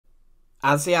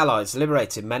As the Allies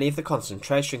liberated many of the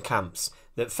concentration camps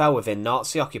that fell within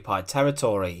Nazi-occupied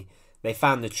territory, they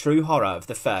found the true horror of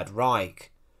the Third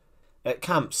Reich. At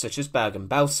camps such as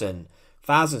Bergen-Belsen,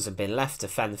 thousands had been left to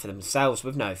fend for themselves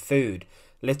with no food,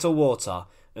 little water,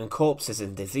 and corpses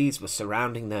and disease were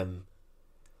surrounding them.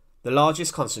 The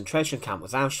largest concentration camp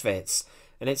was Auschwitz,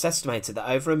 and it's estimated that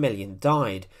over 1 million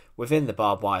died within the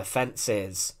barbed wire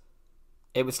fences.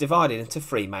 It was divided into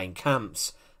 3 main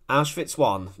camps: Auschwitz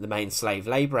I, the main slave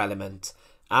labour element,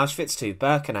 Auschwitz II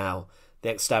Birkenau, the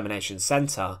extermination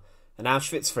centre, and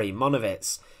Auschwitz III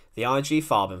Monowitz, the IG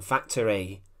Farben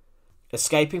factory.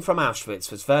 Escaping from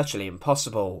Auschwitz was virtually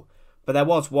impossible, but there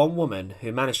was one woman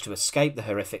who managed to escape the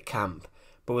horrific camp,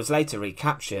 but was later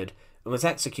recaptured and was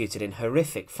executed in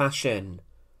horrific fashion.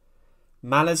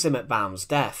 Mala Zimetbaum's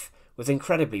death was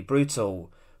incredibly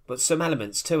brutal, but some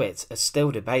elements to it are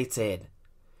still debated.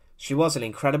 She was an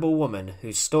incredible woman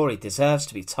whose story deserves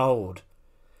to be told.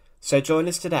 So join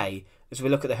us today as we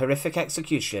look at the horrific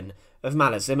execution of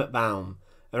Mala Zimetbaum,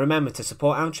 and remember to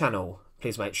support our channel.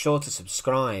 Please make sure to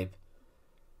subscribe.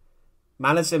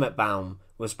 Mala Zimetbaum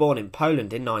was born in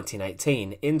Poland in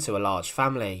 1918 into a large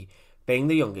family, being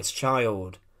the youngest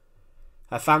child.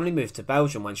 Her family moved to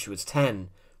Belgium when she was 10,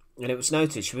 and it was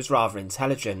noted she was rather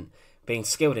intelligent, being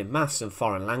skilled in maths and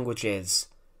foreign languages.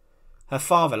 Her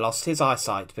father lost his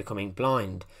eyesight, becoming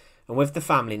blind, and with the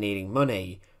family needing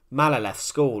money, Mala left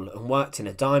school and worked in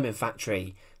a diamond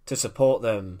factory to support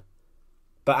them.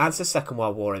 But as the Second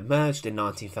World War emerged in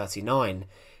 1939,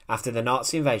 after the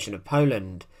Nazi invasion of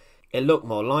Poland, it looked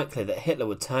more likely that Hitler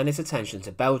would turn his attention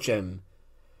to Belgium.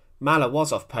 Mala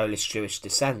was of Polish Jewish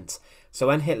descent, so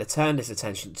when Hitler turned his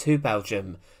attention to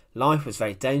Belgium, life was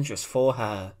very dangerous for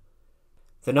her.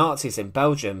 The Nazis in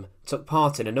Belgium took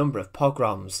part in a number of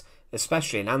pogroms,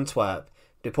 especially in Antwerp,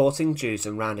 deporting Jews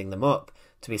and rounding them up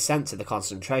to be sent to the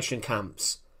concentration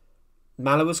camps.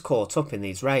 Mala was caught up in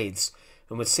these raids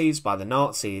and was seized by the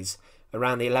Nazis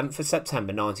around the 11th of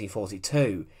September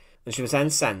 1942, and she was then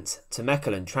sent to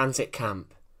Mechelen transit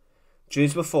camp.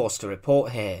 Jews were forced to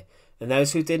report here, and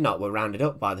those who did not were rounded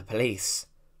up by the police.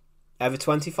 Over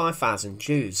 25,000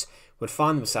 Jews would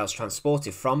find themselves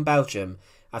transported from Belgium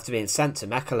after being sent to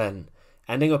Mechelen,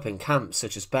 ending up in camps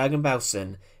such as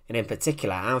Bergen-Belsen and in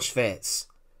particular Auschwitz.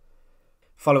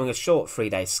 Following a short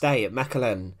 3-day stay at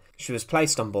Mechelen, she was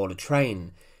placed on board a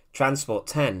train, Transport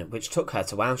 10, which took her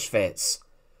to Auschwitz.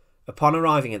 Upon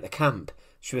arriving at the camp,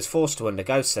 she was forced to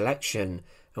undergo selection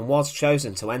and was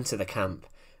chosen to enter the camp,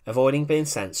 avoiding being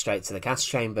sent straight to the gas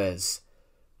chambers.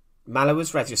 Mala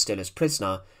was registered as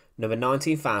prisoner number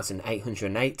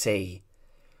 19,880.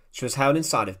 She was held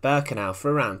inside of Birkenau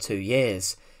for around 2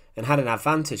 years and had an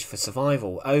advantage for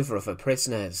survival over other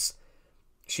prisoners.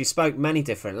 She spoke many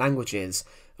different languages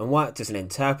and worked as an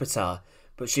interpreter,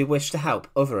 but she wished to help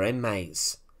other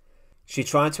inmates. She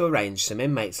tried to arrange some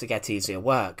inmates to get easier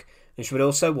work, and she would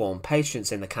also warn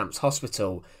patients in the camp's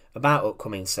hospital about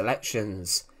upcoming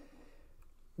selections.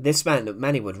 This meant that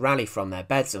many would rally from their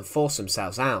beds and force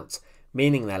themselves out,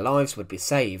 meaning their lives would be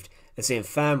saved, as the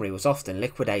infirmary was often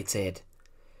liquidated.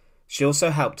 She also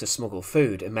helped to smuggle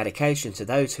food and medication to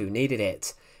those who needed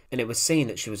it, and it was seen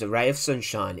that she was a ray of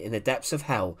sunshine in the depths of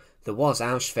hell that was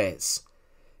Auschwitz.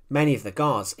 Many of the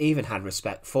guards even had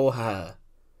respect for her.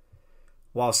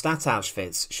 Whilst at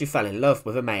Auschwitz, she fell in love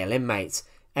with a male inmate,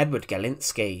 Edward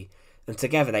Galinski, and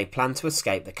together they planned to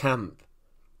escape the camp.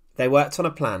 They worked on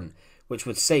a plan which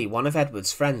would see one of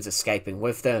Edward's friends escaping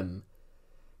with them.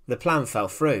 The plan fell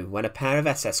through when a pair of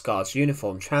SS guards'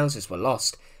 uniform trousers were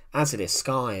lost as a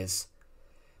disguise.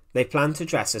 They planned to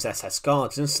dress as SS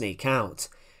guards and sneak out.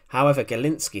 However,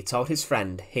 Galinski told his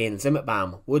friend he and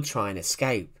Zimetbaum would try and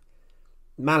escape.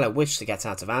 Mala wished to get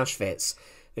out of Auschwitz,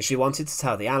 as she wanted to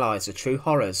tell the Allies the true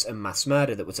horrors and mass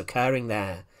murder that was occurring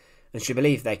there, and she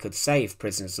believed they could save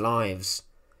prisoners' lives.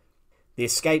 The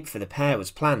escape for the pair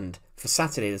was planned for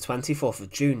Saturday the 24th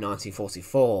of June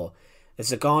 1944, as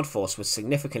the guard force was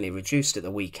significantly reduced at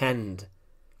the weekend.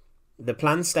 The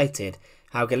plan stated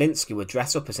how Galinski would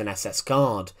dress up as an SS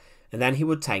guard, and then he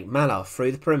would take Mala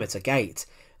through the perimeter gate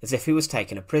as if he was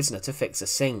taking a prisoner to fix a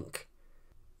sink.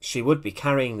 She would be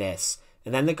carrying this,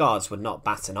 and then the guards would not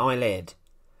bat an eyelid.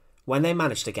 When they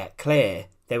managed to get clear,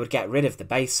 they would get rid of the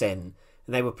basin,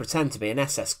 and they would pretend to be an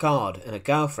SS guard and a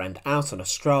girlfriend out on a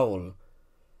stroll.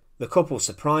 The couple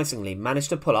surprisingly managed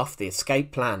to pull off the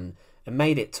escape plan and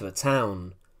made it to a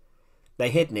town.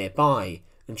 They hid nearby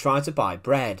and tried to buy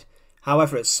bread.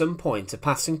 However, at some point a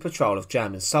passing patrol of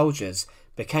German soldiers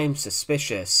became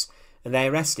suspicious, and they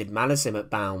arrested Mala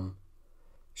Zimetbaum.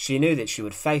 She knew that she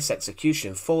would face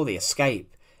execution for the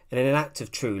escape, and in an act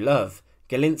of true love,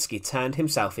 Galinski turned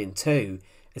himself in two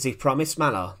as he promised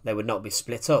Mala they would not be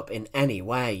split up in any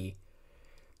way.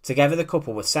 Together the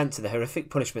couple were sent to the horrific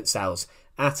punishment cells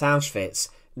at Auschwitz,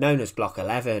 known as Block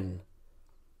 11.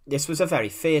 This was a very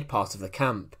feared part of the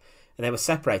camp, and they were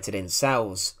separated in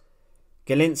cells.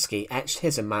 Galinski etched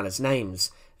his and Mala's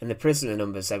names and the prisoner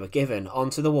numbers they were given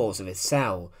onto the walls of his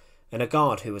cell, and a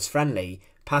guard who was friendly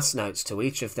passed notes to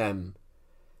each of them.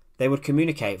 They would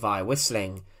communicate via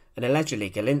whistling, and allegedly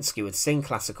Galinski would sing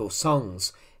classical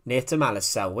songs near to Mala's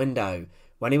cell window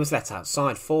when he was let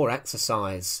outside for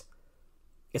exercise.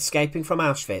 Escaping from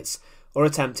Auschwitz, or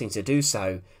attempting to do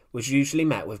so, was usually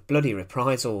met with bloody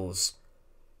reprisals.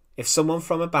 If someone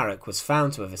from a barrack was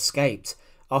found to have escaped,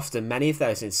 often many of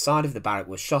those inside of the barrack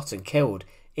were shot and killed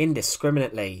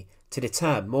indiscriminately to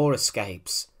deter more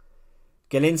escapes.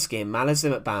 Galinski and Mala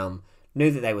Zimetbaum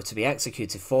knew that they were to be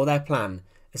executed for their plan,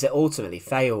 as it ultimately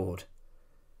failed.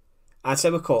 As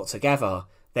they were caught together,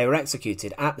 they were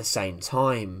executed at the same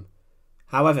time.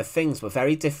 However, things were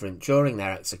very different during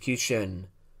their execution.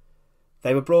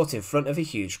 They were brought in front of a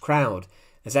huge crowd,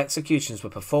 as executions were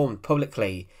performed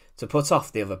publicly to put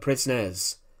off the other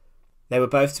prisoners. They were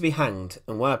both to be hanged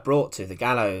and were brought to the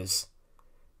gallows.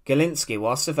 Galinski,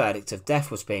 whilst the verdict of death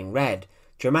was being read,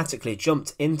 dramatically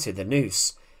jumped into the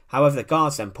noose. However, the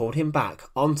guards then pulled him back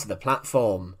onto the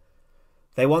platform.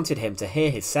 They wanted him to hear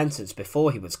his sentence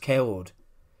before he was killed.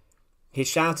 He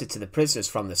shouted to the prisoners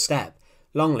from the step,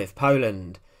 "Long live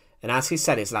Poland," and as he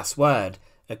said his last word,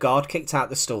 a guard kicked out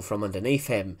the stool from underneath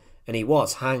him, and he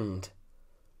was hanged.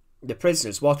 The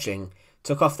prisoners watching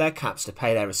took off their caps to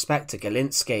pay their respect to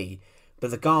Galinski,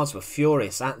 but the guards were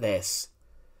furious at this.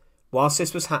 Whilst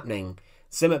this was happening,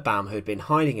 Zimetbaum, who had been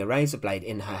hiding a razor blade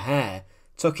in her hair,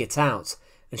 took it out,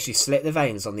 and she slit the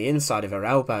veins on the inside of her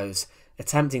elbows,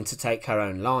 attempting to take her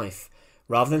own life,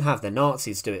 rather than have the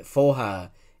Nazis do it for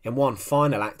her, in one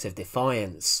final act of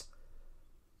defiance.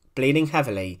 Bleeding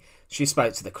heavily, she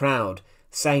spoke to the crowd,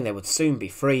 saying they would soon be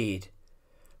freed.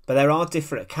 But there are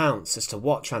different accounts as to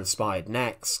what transpired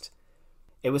next.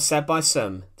 It was said by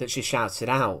some that she shouted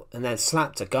out and then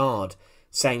slapped a guard,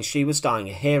 saying she was dying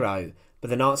a hero, but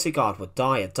the Nazi guard would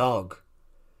die a dog.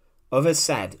 Others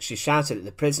said she shouted at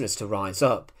the prisoners to rise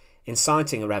up,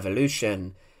 inciting a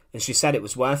revolution, and she said it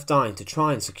was worth dying to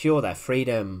try and secure their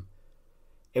freedom.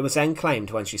 It was then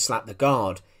claimed when she slapped the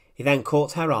guard, he then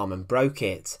caught her arm and broke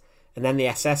it, and then the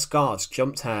SS guards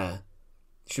jumped her.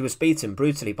 She was beaten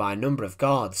brutally by a number of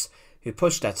guards, who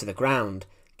pushed her to the ground,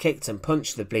 kicked and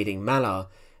punched the bleeding Mala,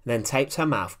 and then taped her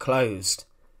mouth closed.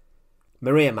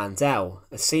 Maria Mandel,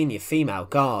 a senior female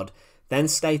guard, then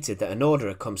stated that an order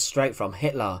had come straight from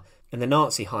Hitler and the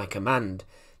Nazi High Command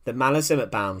that Mala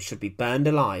Zimetbaum should be burned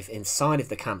alive inside of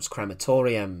the camp's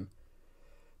crematorium.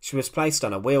 She was placed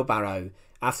on a wheelbarrow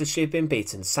after she had been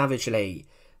beaten savagely,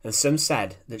 and some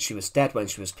said that she was dead when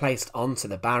she was placed onto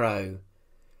the barrow.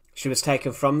 She was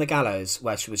taken from the gallows,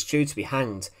 where she was due to be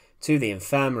hanged, to the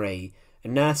infirmary,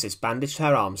 and nurses bandaged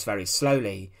her arms very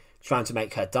slowly, trying to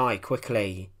make her die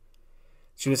quickly.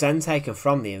 She was then taken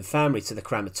from the infirmary to the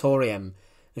crematorium,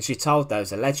 and she told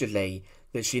those allegedly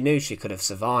that she knew she could have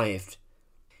survived.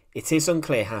 It is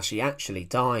unclear how she actually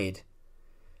died.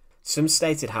 Some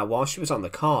stated how while she was on the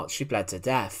cart she bled to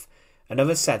death, and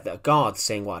others said that a guard,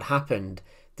 seeing what had happened,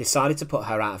 decided to put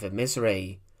her out of her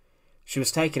misery. She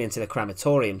was taken into the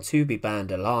crematorium to be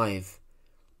burned alive.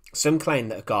 Some claimed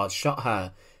that a guard shot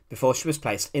her before she was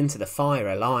placed into the fire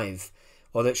alive,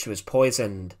 or that she was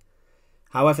poisoned.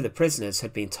 However, the prisoners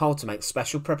had been told to make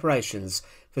special preparations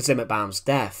for Zimetbaum's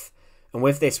death, and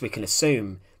with this we can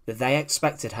assume that they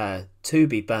expected her to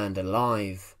be burned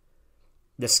alive.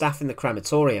 The staff in the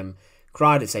crematorium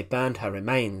cried as they burned her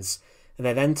remains, and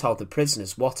they then told the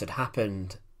prisoners what had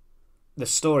happened. The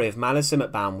story of Mala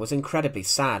Zimetbaum was incredibly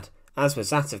sad, as was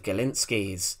that of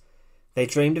Galinski's. They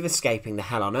dreamed of escaping the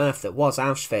hell on earth that was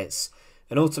Auschwitz,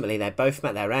 and ultimately they both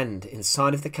met their end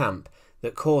inside of the camp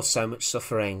that caused so much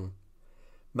suffering.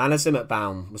 Mala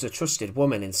Zimetbaum was a trusted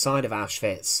woman inside of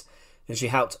Auschwitz, and she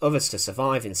helped others to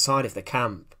survive inside of the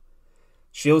camp.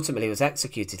 She ultimately was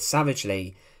executed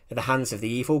savagely at the hands of the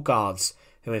evil guards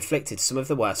who inflicted some of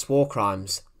the worst war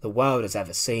crimes the world has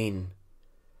ever seen.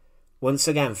 Once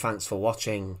again, thanks for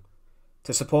watching.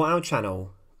 To support our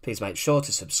channel, please make sure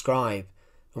to subscribe,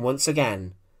 and once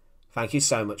again, thank you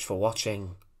so much for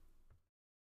watching.